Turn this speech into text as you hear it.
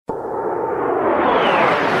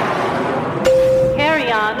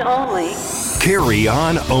Only. Carry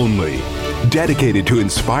On Only. Dedicated to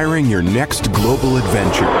inspiring your next global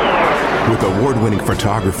adventure. With award-winning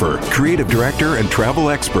photographer, creative director, and travel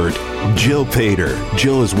expert, Jill Pater.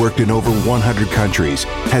 Jill has worked in over 100 countries,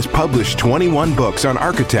 has published 21 books on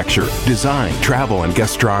architecture, design, travel, and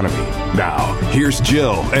gastronomy. Now, here's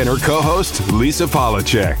Jill and her co-host, Lisa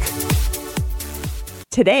Polacek.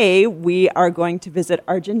 Today, we are going to visit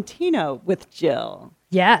Argentina with Jill.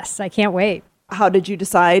 Yes, I can't wait. How did you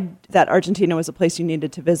decide that Argentina was a place you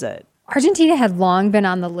needed to visit? Argentina had long been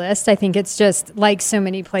on the list. I think it's just like so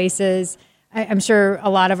many places. I'm sure a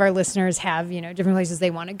lot of our listeners have, different places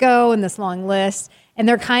they want to go in this long list. And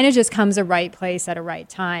there kind of just comes a right place at a right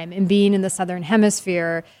time. And being in the Southern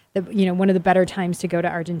Hemisphere, one of the better times to go to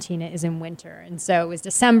Argentina is in winter. And so it was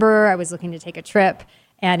December. I was looking to take a trip,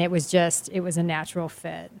 and it was a natural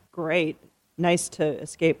fit. Great. Nice to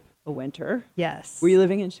escape a winter. Yes. Were you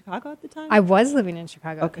living in Chicago at the time? I was living in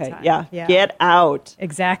Chicago at the time. Yeah. Get out.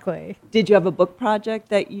 Exactly. Did you have a book project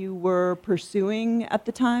that you were pursuing at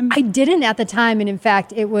the time? I didn't at the time. And in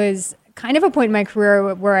fact, it was kind of a point in my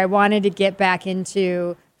career where I wanted to get back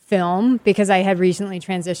into film because I had recently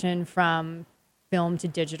transitioned from film to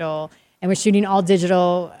digital and was shooting all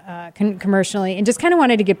digital commercially and just kind of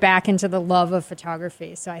wanted to get back into the love of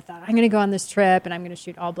photography. So I thought, I'm going to go on this trip and I'm going to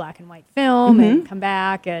shoot all black and white film and come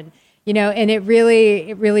back. And, and it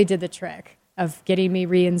really did the trick of getting me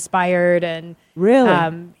re-inspired. And really?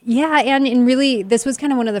 And really, this was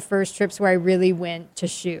kind of one of the first trips where I really went to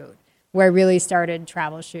shoot, where I really started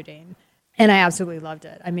travel shooting. And I absolutely loved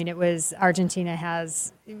it. I mean, Argentina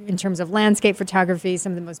has, in terms of landscape photography,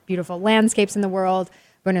 some of the most beautiful landscapes in the world.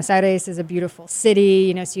 Buenos Aires is a beautiful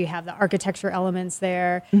city, so you have the architecture elements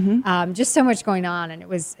there. Just so much going on, and it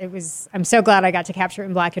was. I'm so glad I got to capture it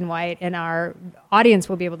in black and white, and our audience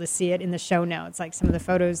will be able to see it in the show notes, like some of the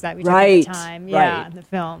photos that we took at the time, in the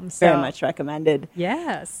film. So, very much recommended.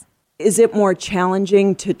 Yes. Is it more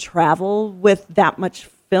challenging to travel with that much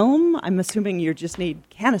film? I'm assuming you just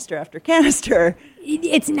need canister after canister.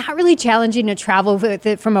 It's not really challenging to travel with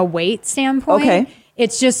it from a weight standpoint. Okay.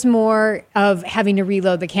 It's just more of having to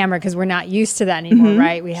reload the camera because we're not used to that anymore,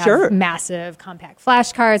 right? We have massive compact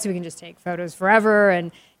flash cards, so we can just take photos forever.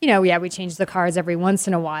 And, we change the cards every once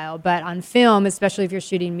in a while. But on film, especially if you're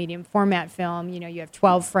shooting medium format film, you have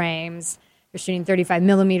 12 frames. You're shooting 35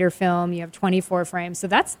 millimeter film. You have 24 frames. So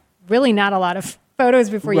that's really not a lot of photos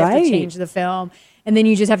before you have to change the film. And then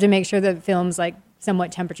you just have to make sure that the film's like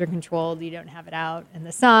somewhat temperature controlled. You don't have it out in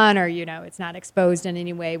the sun or, it's not exposed in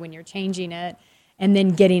any way when you're changing it. And then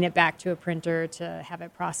getting it back to a printer to have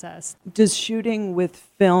it processed. Does shooting with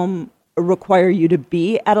film require you to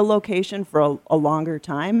be at a location for a longer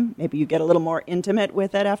time? Maybe you get a little more intimate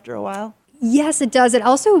with it after a while? Yes, it does. It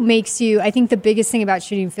also makes you, I think the biggest thing about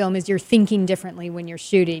shooting film is you're thinking differently when you're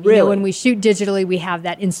shooting. Really? When we shoot digitally, we have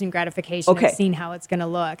that instant gratification of seeing how it's going to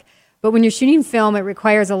look. But when you're shooting film, it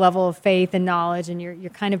requires a level of faith and knowledge, and you're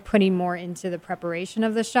kind of putting more into the preparation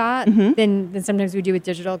of the shot than sometimes we do with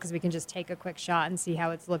digital because we can just take a quick shot and see how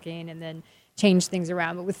it's looking and then change things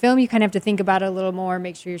around. But with film, you kind of have to think about it a little more,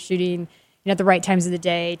 make sure you're shooting at the right times of the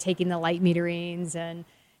day, taking the light meterings. And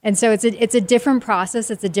so it's a different process.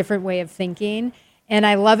 It's a different way of thinking. And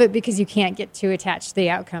I love it because you can't get too attached to the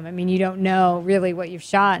outcome. I mean, you don't know really what you've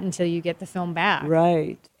shot until you get the film back.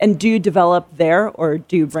 Right. And do you develop there or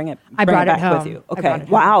do you bring it back home with you? Okay.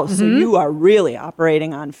 Wow. So you are really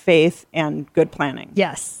operating on faith and good planning.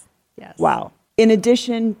 Yes. Wow. In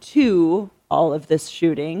addition to all of this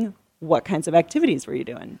shooting, what kinds of activities were you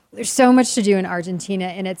doing? There's so much to do in Argentina,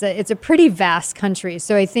 and it's a pretty vast country.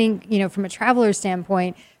 So I think, from a traveler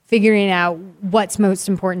standpoint, figuring out what's most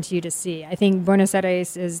important to you to see. I think Buenos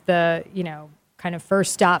Aires is the, kind of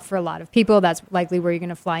first stop for a lot of people. That's likely where you're going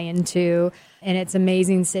to fly into. And it's an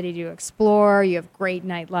amazing city to explore. You have great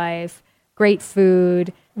nightlife, great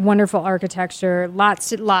food, wonderful architecture,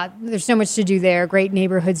 there's so much to do there, great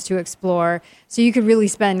neighborhoods to explore. So you could really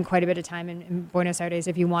spend quite a bit of time in Buenos Aires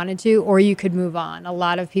if you wanted to, or you could move on. A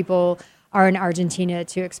lot of people are in Argentina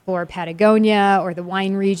to explore Patagonia or the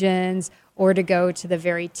wine regions, or to go to the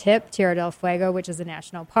very tip, Tierra del Fuego, which is a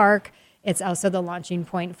national park. It's also the launching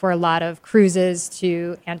point for a lot of cruises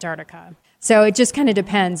to Antarctica. So it just kind of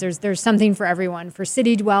depends. There's something for everyone. For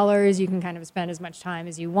city dwellers, you can kind of spend as much time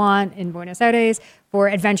as you want in Buenos Aires. For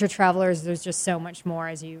adventure travelers, there's just so much more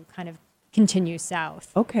as you kind of continue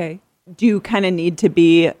south. Okay. Do you kind of need to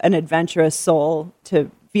be an adventurous soul to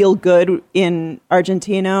feel good in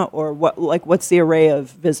Argentina, or what's the array of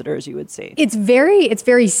visitors you would see? It's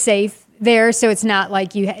very safe there, so it's not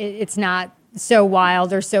like it's not so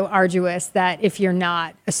wild or so arduous that if you're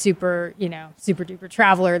not a super duper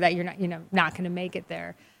traveler that you're not going to make it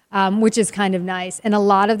there. which is kind of nice. And a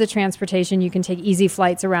lot of the transportation, you can take easy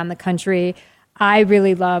flights around the country. I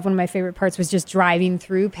really love, one of my favorite parts was just driving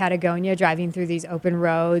through Patagonia, driving through these open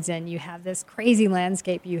roads, and you have this crazy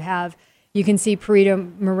landscape. You can see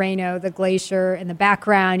Perito Moreno, the glacier in the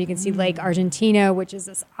background. You can see Lake Argentina, which is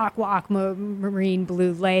this aquamarine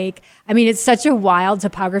blue lake. I mean, it's such a wild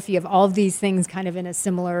topography of all of these things kind of in a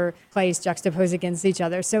similar place juxtaposed against each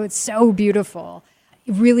other. So it's so beautiful.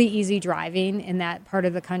 Really easy driving in that part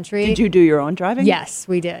of the country. Did you do your own driving? Yes,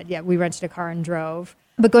 we did. Yeah, we rented a car and drove.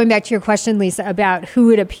 But going back to your question, Lisa, about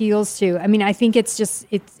who it appeals to, I mean, I think it's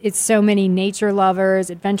so many nature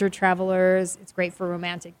lovers, adventure travelers. It's great for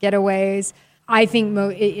romantic getaways. I think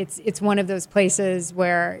it's one of those places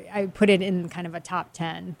where I put it in kind of a top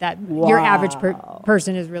 10 that your average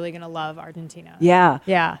person is really going to love Argentina. Yeah.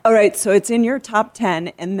 Yeah. All right. So it's in your top 10.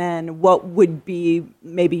 And then what would be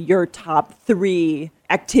maybe your top 3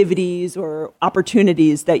 activities or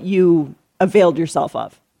opportunities that you availed yourself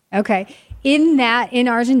of? Okay. In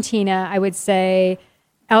Argentina, I would say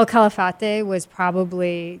El Calafate was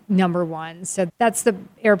probably number 1. So that's the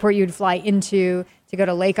airport you'd fly into to go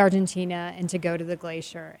to Lake Argentina and to go to the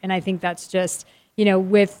glacier. And I think that's just,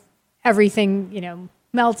 with everything,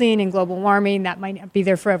 melting and global warming, that might not be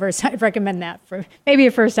there forever. So I'd recommend that for maybe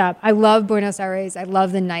a first stop. I love Buenos Aires. I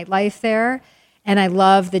love the nightlife there. And I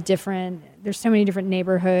love there's so many different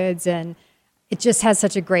neighborhoods, and it just has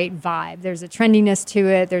such a great vibe. There's a trendiness to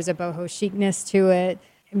it. There's a boho chicness to it.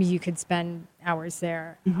 I mean, you could spend hours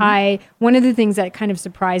there. One of the things that kind of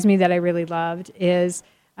surprised me that I really loved is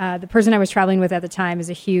the person I was traveling with at the time is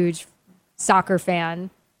a huge soccer fan.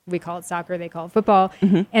 We call it soccer, they call it football.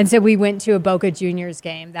 And so we went to a Boca Juniors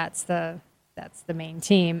game. That's the main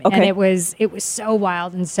team. Okay. And it was so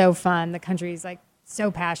wild and so fun. The country's like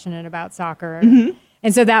so passionate about soccer.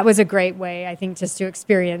 And so that was a great way, I think, just to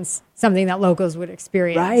experience something that locals would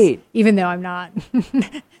experience. Right. Even though I'm not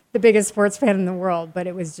the biggest sports fan in the world, but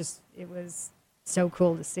it was so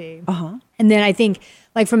cool to see. And then I think,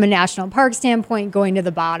 like from a national park standpoint, going to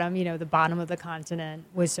the bottom, the bottom of the continent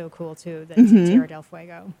was so cool too, the Tierra del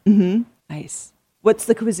Fuego. Nice. What's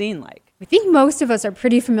the cuisine like? I think most of us are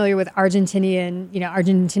pretty familiar with Argentinian.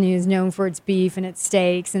 Argentina is known for its beef and its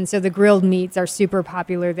steaks, and so the grilled meats are super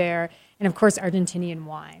popular there. And of course, Argentinian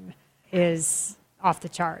wine is off the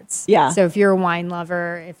charts. Yeah. So if you're a wine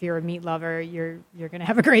lover, if you're a meat lover, you're going to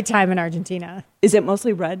have a great time in Argentina. Is it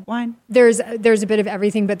mostly red wine? There's a bit of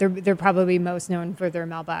everything, but they're probably most known for their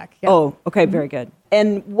Malbec. Yeah. Oh, okay, very good.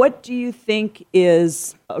 And what do you think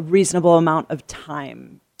is a reasonable amount of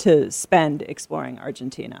time to spend exploring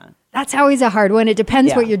Argentina? That's always a hard one. It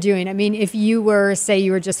depends what you're doing. I mean, if you were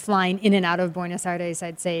just flying in and out of Buenos Aires,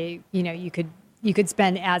 I'd say, you could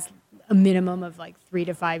spend as a minimum of like 3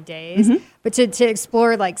 to 5 days. But to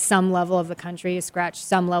explore like some level of the country, scratch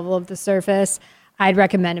some level of the surface, I'd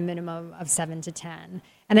recommend a minimum of 7 to 10.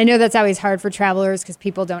 And I know that's always hard for travelers because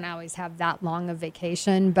people don't always have that long of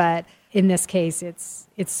vacation. But in this case, it's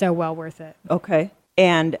so well worth it. Okay.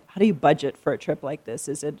 And how do you budget for a trip like this?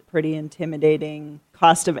 Is it pretty intimidating?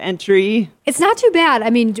 Cost of entry? It's not too bad. I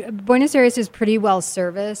mean, Buenos Aires is pretty well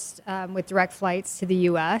serviced with direct flights to the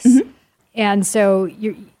U.S. And so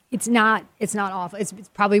it's not awful. It's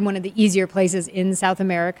probably one of the easier places in South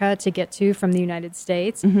America to get to from the United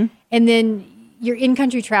States. And then your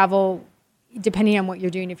in-country travel, depending on what you're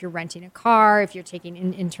doing, if you're renting a car, if you're taking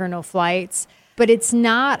internal flights. But it's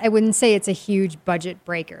not, I wouldn't say it's a huge budget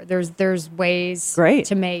breaker. There's ways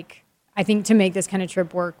to make this kind of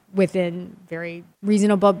trip work within very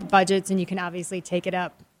reasonable budgets, and you can obviously take it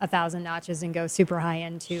up 1,000 notches and go super high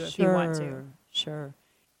end too if you want to. Sure.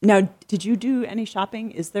 Now, did you do any shopping?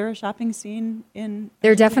 Is there a shopping scene in?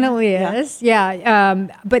 There definitely is. Yeah.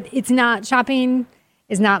 But it's not, shopping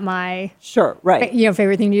is not my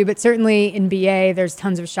favorite thing to do. But certainly in BA, there's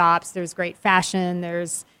tons of shops. There's great fashion.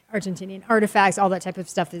 There's Argentinian artifacts. All that type of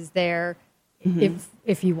stuff is there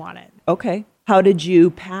if you want it. Okay. How did you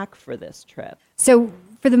pack for this trip? So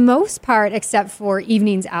for the most part, except for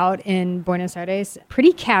evenings out in Buenos Aires,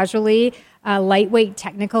 pretty casually, lightweight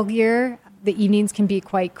technical gear. The evenings can be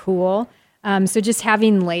quite cool. So just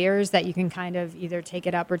having layers that you can kind of either take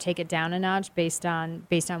it up or take it down a notch based on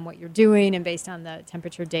what you're doing and based on the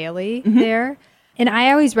temperature daily there. And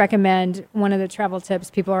I always recommend, one of the travel tips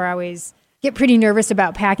people are always get pretty nervous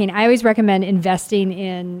about packing, I always recommend investing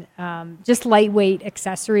in just lightweight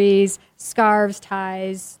accessories, scarves,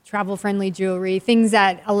 ties, travel-friendly jewelry, things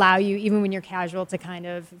that allow you, even when you're casual, to kind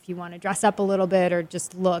of, if you want to dress up a little bit or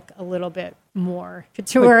just look a little bit more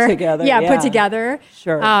couture. Put together. Put together.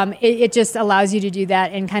 Sure. It just allows you to do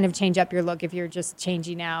that and kind of change up your look if you're just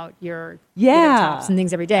changing out your tops and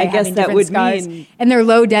things every day. I guess that would mean... And they're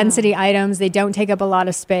low-density items. They don't take up a lot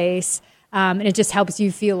of space. And it just helps you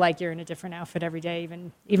feel like you're in a different outfit every day,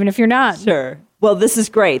 even if you're not. Sure. Well, this is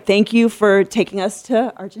great. Thank you for taking us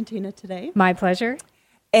to Argentina today. My pleasure.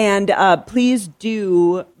 And please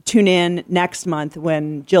do tune in next month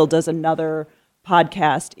when Jill does another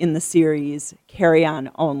podcast in the series, Carry On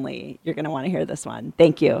Only. You're going to want to hear this one.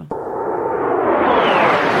 Thank you.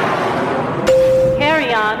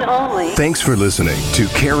 Carry On Only. Thanks for listening to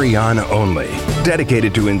Carry On Only,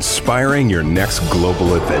 dedicated to inspiring your next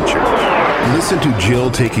global adventure. Listen to Jill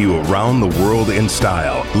take you around the world in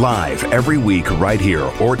style, live every week right here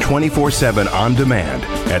or 24/7 on demand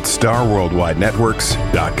at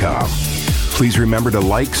starworldwidenetworks.com. Please remember to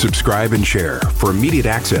like, subscribe, and share. For immediate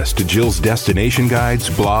access to Jill's destination guides,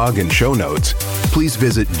 blog, and show notes, please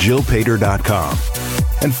visit jillpater.com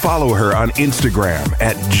and follow her on Instagram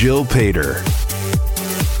at Jill Pater.